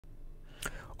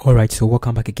Alright, so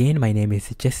welcome back again. My name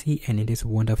is Jesse, and in this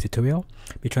wonderful tutorial,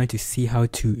 we're trying to see how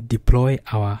to deploy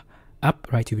our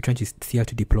app, right? We're trying to see how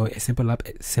to deploy a simple app,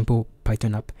 a simple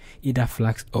Python app, either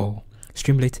Flask or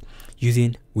Streamlit,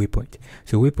 using Waypoint.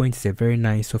 So Waypoint is a very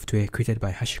nice software created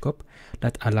by Hashicorp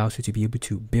that allows you to be able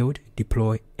to build,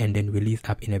 deploy, and then release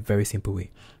app in a very simple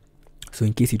way. So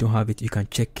in case you don't have it, you can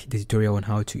check the tutorial on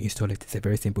how to install it. It's a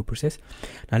very simple process.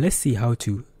 Now let's see how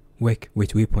to work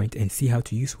with Waypoint and see how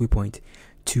to use Waypoint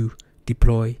to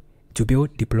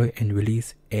build, deploy, and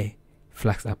release a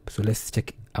Flask app. So let's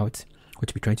check out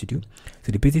what we're trying to do.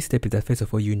 So the basic step is that first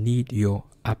of all, you need your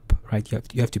app, right?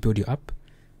 You have to build your app,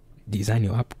 design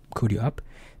your app, code your app.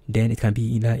 Then it can be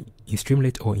either in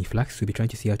Streamlit or in Flask. So we're trying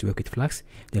to see how to work with Flask.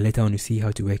 Then later on, you see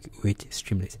how to work with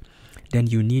Streamlit. Then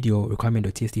you need your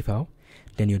requirement.txt file,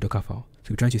 then your Docker file.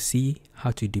 So we're trying to see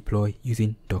how to deploy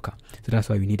using Docker. So that's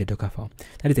why we need a Docker file.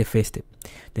 That is the first step.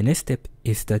 The next step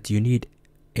is that you need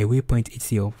a Waypoint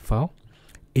HCL file.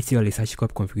 HCL is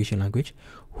Hashicorp configuration language,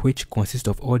 which consists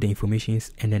of all the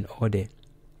informations and then all the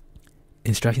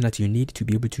instructions that you need to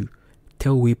be able to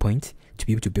tell Waypoint to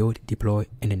be able to build, deploy,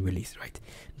 and then release, right?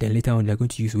 Then later on, they're going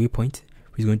to use Waypoint,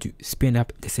 which is going to spin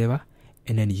up the server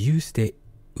and then use the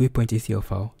Waypoint HCL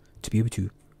file to be able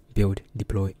to build,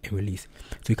 deploy, and release.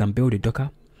 So you can build with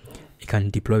Docker, you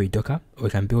can deploy with Docker, or you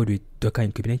can build with Docker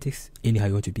and Kubernetes, anyhow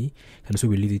you want to be. You can also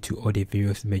release it to all the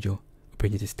various major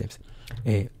operating systems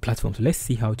platforms. So let's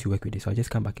see how to work with this. So I'll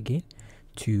just come back again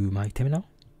to my terminal,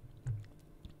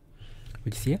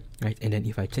 which is here, right? And then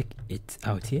if I check it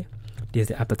out here, there's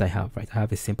the app that I have, right? I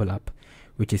have a simple app,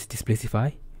 which is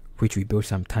Displacify, which we built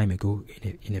some time ago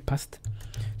in the past.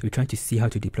 So we're trying to see how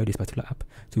to deploy this particular app.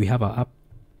 So we have our app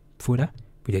folder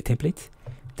with a template,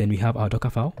 then we have our Docker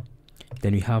file,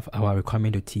 then we have our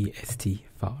requirement.txt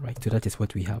file, right? So that is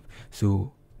what we have.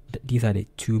 So these are the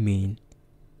two main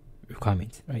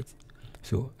requirements, right?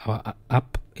 So our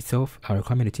app itself, our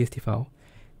requirement.txt file,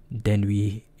 then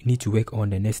we need to work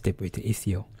on the next step with the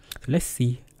ACL. So let's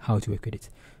see how to work with it.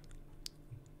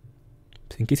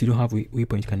 So in case you don't have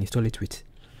Waypoint, you can install it with,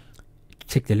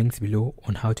 check the links below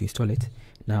on how to install it.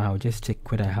 Now I'll just check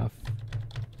whether I have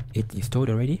it installed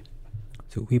already.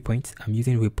 So Waypoint, I'm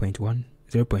using Waypoint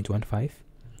 0.15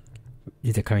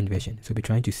 is the current version. So we're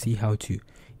trying to see how to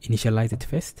initialize it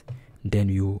first, then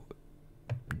you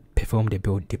perform the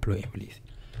build, deploy, and release.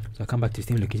 So I'll come back to the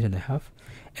same location that I have,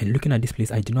 and looking at this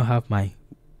place, I do not have my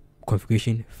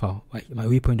configuration file, my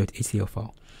Waypoint.hcl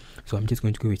file. So I'm just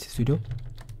going to go with sudo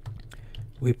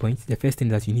Waypoint. The first thing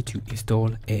that you need to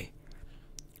install a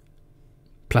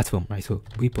platform, right? So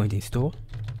Waypoint install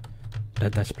 --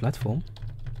 platform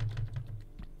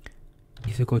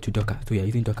is equal to Docker. So we are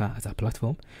using Docker as a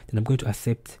platform. Then I'm going to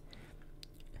accept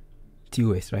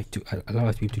TOS, right? To allow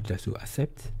us to be able to do that. So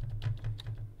accept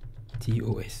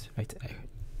TOS, right?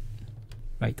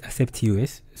 Accept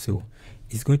TOS. So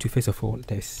it's going to, first of all,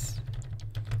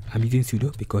 I'm using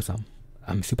sudo because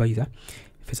I'm a super user.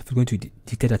 First of all, going to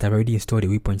detect that I've already installed the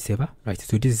Waypoint server, right?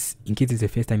 So this is, in case this is the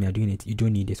first time you're doing it, you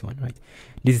don't need this one, right?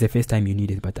 This is the first time you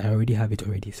need it, but I already have it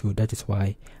already. So that is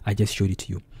why I just showed it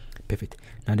to you. Perfect.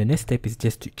 Now the next step is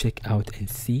just to check out and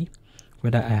see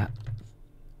whether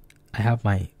I have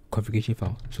my configuration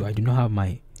file. So I do not have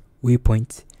my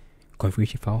Waypoint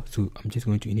configuration file, so I'm just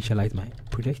going to initialize my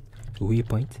project. So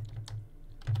Waypoint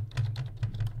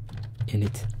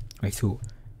init, right? So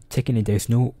checking it, there is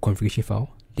no configuration file.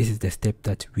 This is the step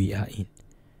that we are in.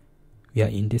 We are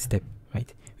in this step,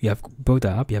 right? We have built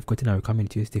our app, we have gotten our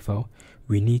requirement.txt file.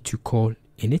 We need to call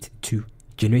init to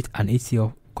generate an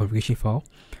HCL configuration file.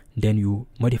 Then you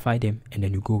modify them, and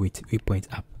then you go with Waypoint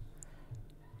app.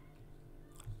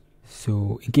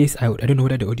 So in case I don't know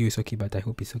whether the audio is okay, but I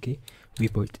hope it's okay.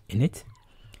 Waypoint init,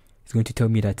 it's going to tell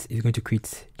me that it's going to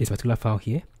create this particular file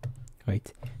here,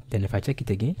 right? Then if I check it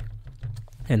again,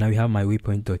 and now we have my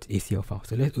Waypoint.acl file.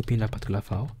 So let's open that particular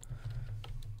file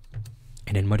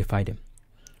and then modify them.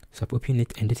 So I've opened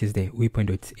it, and this is the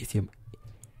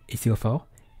Waypoint.acl file.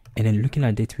 And then looking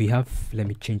at it, we have, let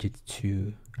me change it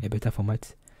to a better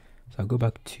format. So I'll go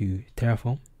back to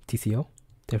Terraform TCL,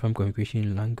 Terraform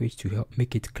configuration language, to help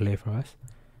make it clear for us.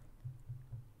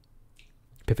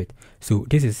 Perfect. So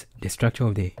this is the structure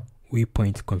of the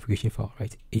Waypoint configuration file,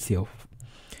 right? ACL.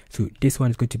 So this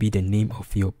one is going to be the name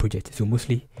of your project. So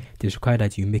mostly it is required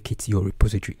that you make it your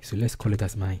repository. So let's call it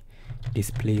as my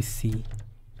Displacify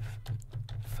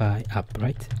app,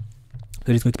 right? So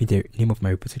this is going to be the name of my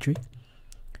repository.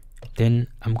 Then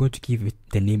I'm going to give it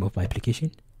the name of my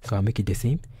application. So I'll make it the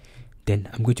same. Then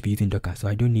I'm going to be using Docker. So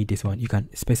I don't need this one. You can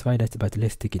specify that, but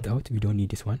let's take it out. We don't need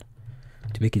this one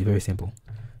to make it very simple.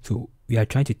 So we are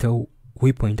trying to tell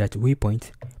Waypoint that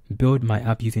Waypoint build my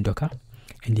app using Docker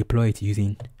and deploy it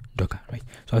using Docker, right?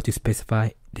 So I have to specify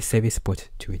the service port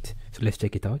to it. So let's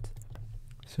check it out.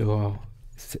 So I'll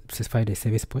specify the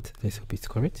service port. Let's hope it's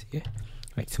correct. Yeah,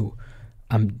 right. So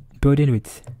I'm building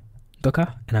with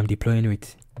Docker and I'm deploying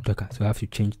with Docker. So I have to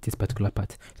change this particular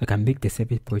part. So I can make the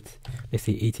service port, let's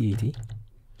say 8080,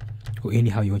 or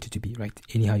anyhow you want it to be, right?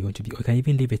 Anyhow you want it to be. Or you can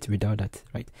even leave it without that,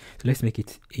 right? So let's make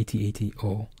it 8080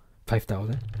 or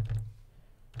 5000.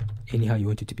 Anyhow you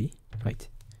want it to be, right?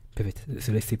 Perfect.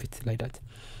 So let's save it like that.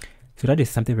 So that is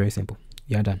something very simple.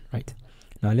 You are done, right?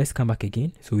 Now let's come back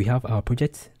again. So we have our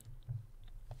project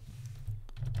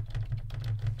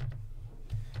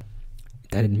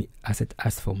that asset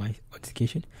asked for my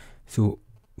authentication. So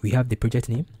we have the project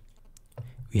name,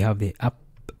 we have the app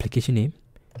application name,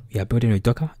 we are building with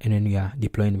Docker, and then we are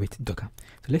deploying with Docker.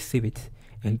 So let's save it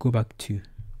and go back to.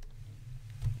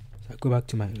 So I go back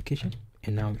to my location,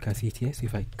 and now we can see it here. So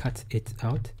if I cut it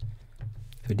out,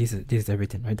 so this is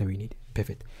everything, right, that we need.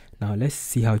 Perfect. Now let's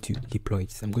see how to deploy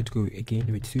it. So I'm going to go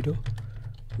again with sudo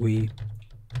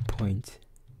waypoint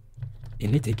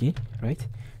init again, right,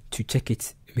 to check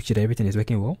it, make sure that everything is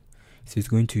working well. So it's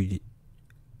going to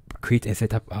create and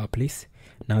set up our place.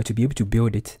 Now to be able to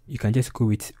build it, you can just go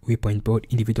with waypoint build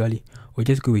individually, or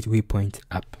just go with waypoint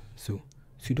app. So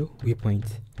sudo waypoint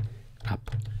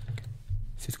app.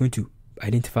 So it's going to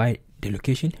identify the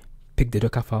location, pick the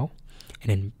Docker file, and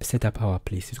then set up our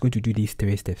place. It's going to do these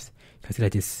 3 steps. You can see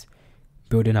that it's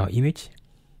building our image,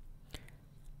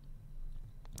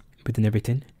 building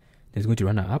everything. Then it's going to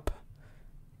run our app.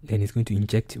 Then it's going to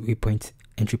inject waypoint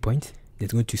entry point. Then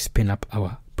it's going to spin up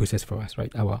our process for us,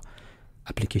 right? Our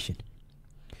application.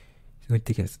 It's going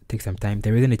to take some time.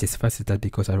 The reason it is fast is that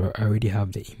because I already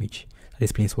have the image. That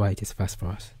explains why it is fast for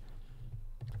us.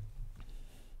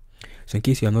 So in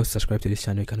case you are not subscribed to this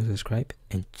channel, you can also subscribe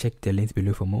and check the links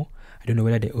below for more. I don't know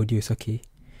whether the audio is okay.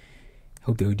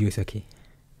 Hope the audio is okay.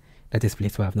 That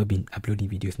explains why I've not been uploading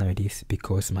videos nowadays,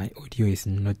 because my audio is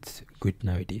not good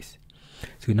nowadays.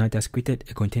 So now it has created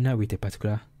a container with a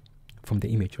particular from the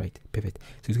image, right? Perfect.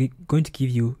 So it's going to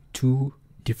give you 2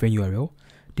 different URL.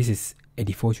 This is a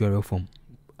default URL from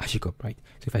Hashicorp, right?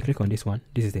 So if I click on this one,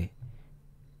 this is the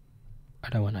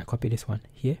other one. I copy this one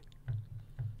here,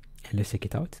 and let's check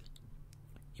it out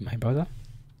in my browser.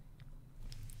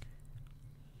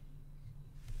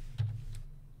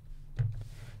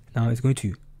 Now it's going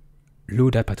to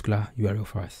load that particular URL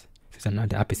for us. So now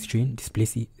the app is trained,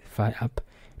 display file app.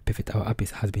 Perfect. Our app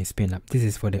has been spun up. This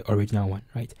is for the original one,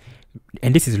 right?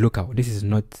 And this is local. This is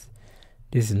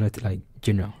not like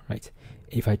general, right?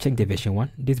 If I check the version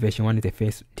 1, this version 1 is the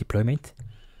first deployment.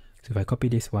 So if I copy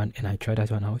this one and I try that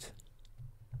one out,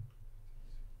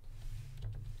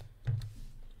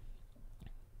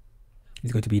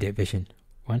 it's going to be the version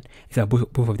 1. It's like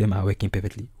both of them are working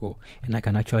perfectly well, and I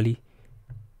can actually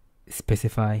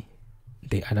specify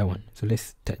the other one. So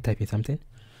let's type in something.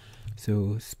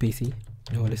 So spacey,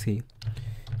 no, let's say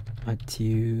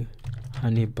Matthew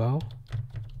Hannibal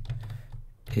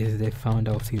is the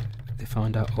founder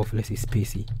of let's say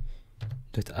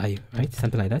spacey.io, right?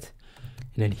 Something like that.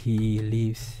 And then he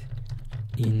lives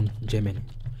in Germany.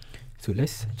 So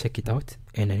let's check it out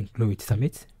and then go with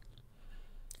submit.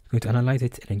 It's going to analyze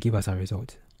it and then give us a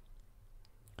result.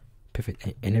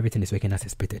 Perfect. And everything is working as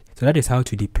expected. So that is how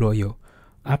to deploy your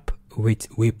app with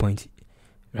Waypoint,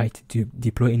 right? To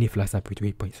deploy any Flask app with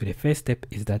Waypoint. So the first step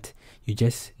is that you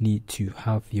just need to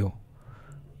have your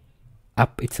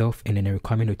app itself, and then a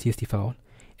requirement.txt file,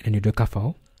 and then your Docker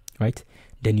file, right?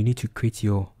 Then you need to create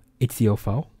your HCL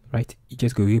file, right? You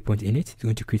just go Waypoint init. It's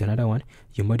going to create another one.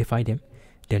 You modify them.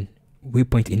 Then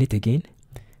Waypoint init again.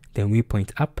 Then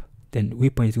Waypoint app. Then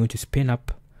Waypoint is going to spin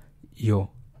up your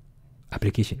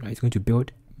application, right? It's going to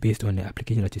build based on the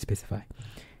application that you specify.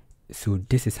 So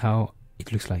this is how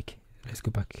it looks like. Let's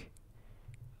go back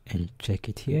and check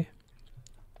it here.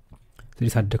 So this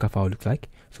is how the Docker file looks like.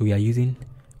 So we are using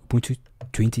Ubuntu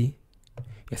 20.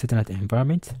 We are setting out the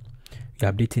environment. We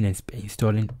are updating and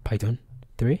installing Python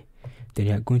 3. Then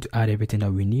we are going to add everything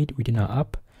that we need within our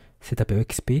app. Set up a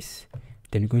workspace.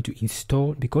 Then we're going to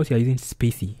install, because we are using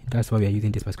Spacey. That's why we are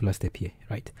using this particular step here,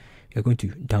 right? We are going to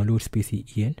download Spacey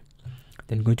EN.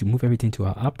 Then we're going to move everything to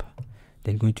our app.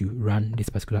 Then going to run this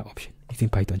particular option using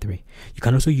Python 3. You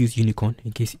can also use Unicorn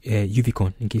in case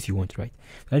UVcorn in case you want, right?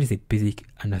 So that is a basic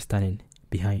understanding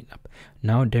behind app.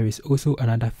 Now there is also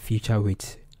another feature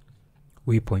with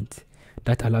Waypoint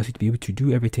that allows you to be able to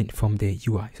do everything from the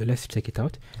UI. So let's check it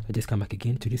out. I just come back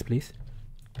again to this place.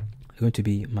 It's going to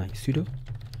be my sudo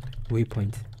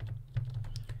Waypoint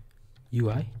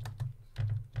UI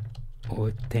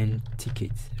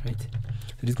authenticate, right?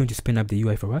 So this is going to spin up the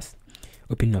UI for us.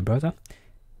 open your browser.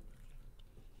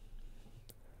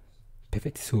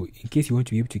 Perfect. So in case you want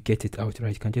to be able to get it out,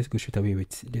 right, you can just go straight away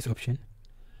with this option.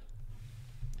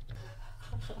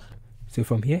 So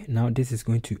from here, now this is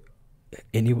going to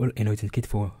enable and authenticate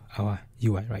for our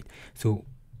UI, right? So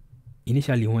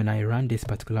initially when I run this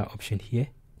particular option here,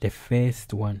 the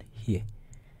first one here,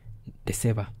 the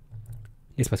server,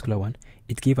 this particular one,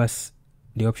 it gave us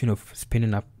the option of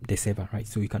spinning up the server, right?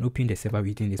 So you can open the server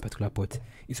within this particular port.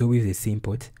 It's always the same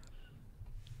port.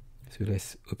 So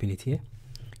let's open it here.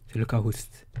 So localhost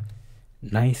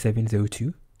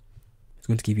 9702. It's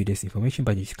going to give you this information,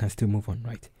 but you can still move on,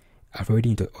 right? I've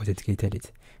already authenticated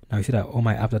it. Now you see that all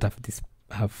my apps that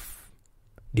have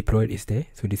deployed is there.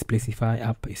 So this Placify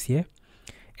app is here,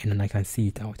 and then I can see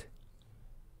it out.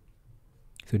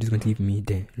 So this is going to give me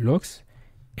the logs,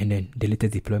 and then the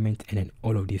latest deployment, and then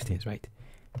all of these things, right?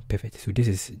 Perfect. So this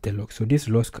is the log. So this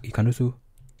logs, you can also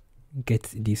get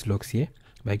these logs here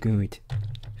by going with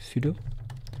sudo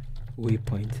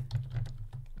waypoint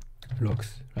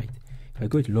logs, right? If I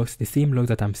go to logs, the same logs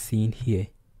that I'm seeing here,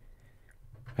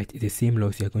 right, the same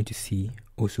logs you're going to see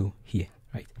also here,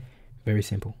 right? Very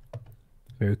simple,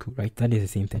 very cool, right? That is the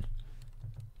same thing.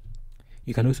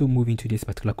 You can also move into this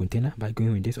particular container by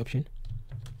going with this option,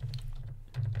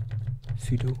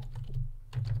 sudo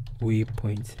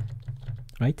waypoint,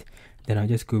 right? Then I'll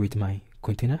just go with my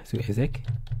container, so exec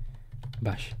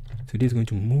bash. So this is going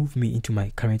to move me into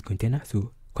my current container,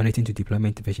 so connecting to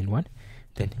deployment version 1.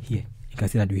 Then here you can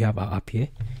see that we have our app here.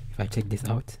 If I check this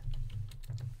out,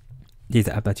 this is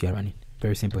the app that you are running.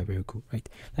 Very simple and very cool, right?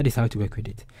 That is how to work with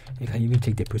it. You can even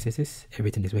check the processes.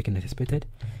 Everything is working as expected.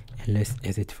 And let's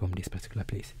exit from this particular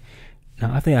place.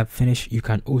 Now after you have finished, you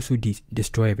can also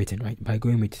destroy everything, right? By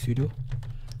going with sudo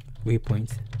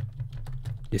waypoint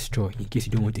destroy, in case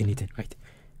you don't want anything, right,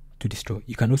 to destroy.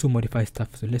 You can also modify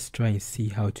stuff. So let's try and see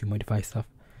how to modify stuff.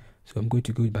 So I'm going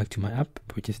to go back to my app,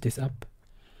 which is this app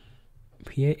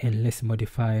here, and let's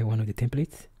modify one of the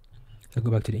templates. So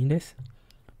go back to the index.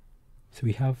 So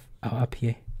we have our app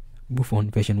here, both on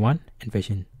version 1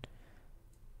 and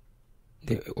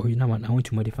the original one. I want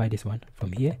to modify this one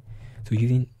from here. So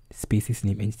using spaces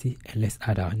name entity, and let's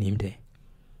add our name there.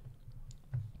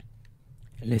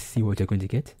 Let's see what you're going to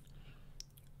get.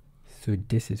 So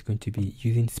this is going to be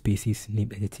using spaces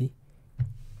name entity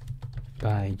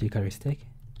by JCharisTech.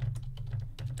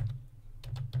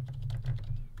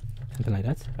 Something like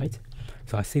that, right?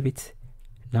 So I'll save it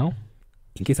now.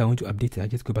 In case I want to update it, I'll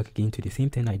just go back again to the same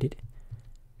thing I did.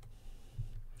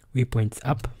 Waypoints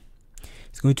app.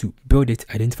 It's going to build it,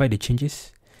 identify the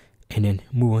changes, and then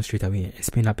move on straight away and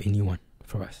spin up a new one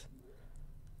for us.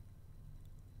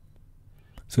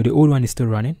 So the old one is still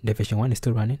running, the version 1 is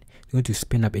still running. It's going to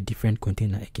spin up a different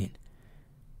container again.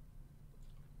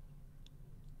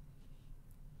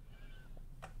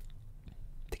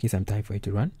 Taking some time for it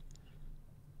to run.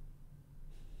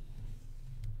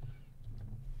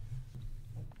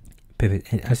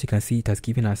 Perfect. And as you can see, it has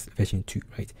given us version 2,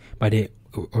 right? But the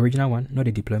original one, not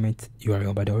the deployment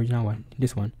URL, but the original one,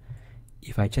 this one,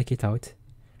 if I check it out,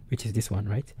 which is this one,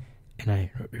 right, and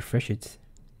I refresh it,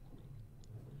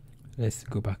 let's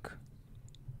go back.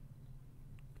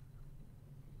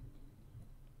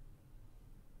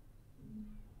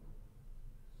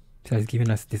 So it's giving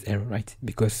us this error, right?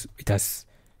 Because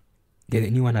the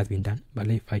new one has been done. But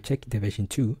if I check the version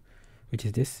 2, which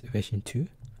is this version 2,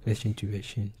 version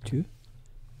 2,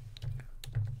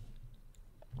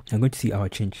 I'm going to see our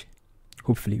change.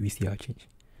 Hopefully we see our change.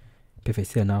 Perfect.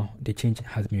 So now the change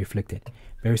has been reflected.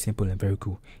 Very simple and very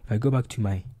cool. If I go back to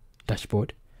my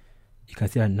dashboard, you can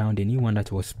see that now the new one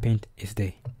that was spent is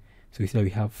there. So you see that we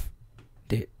have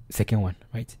the second one,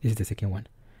 right? This is the second one.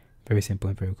 Very simple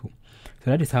and very cool.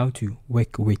 So that is how to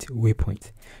work with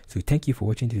Waypoint. So thank you for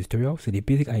watching this tutorial. So the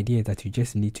basic idea is that you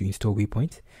just need to install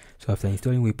Waypoint. So after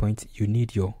installing Waypoint, you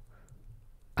need your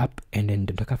app and then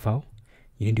the Docker file.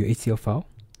 You need your HCL file.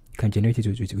 You can generate it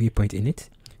with Waypoint in it.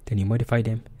 Then you modify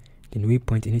them. Then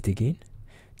Waypoint in it again.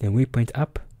 Then Waypoint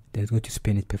app. Then it's going to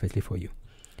spin it perfectly for you.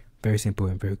 Very simple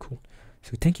and very cool.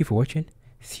 So thank you for watching.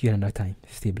 See you another time.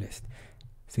 Stay blessed.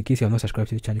 So in case you have not subscribed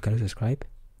to the channel, you can subscribe.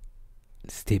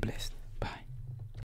 Stay blessed.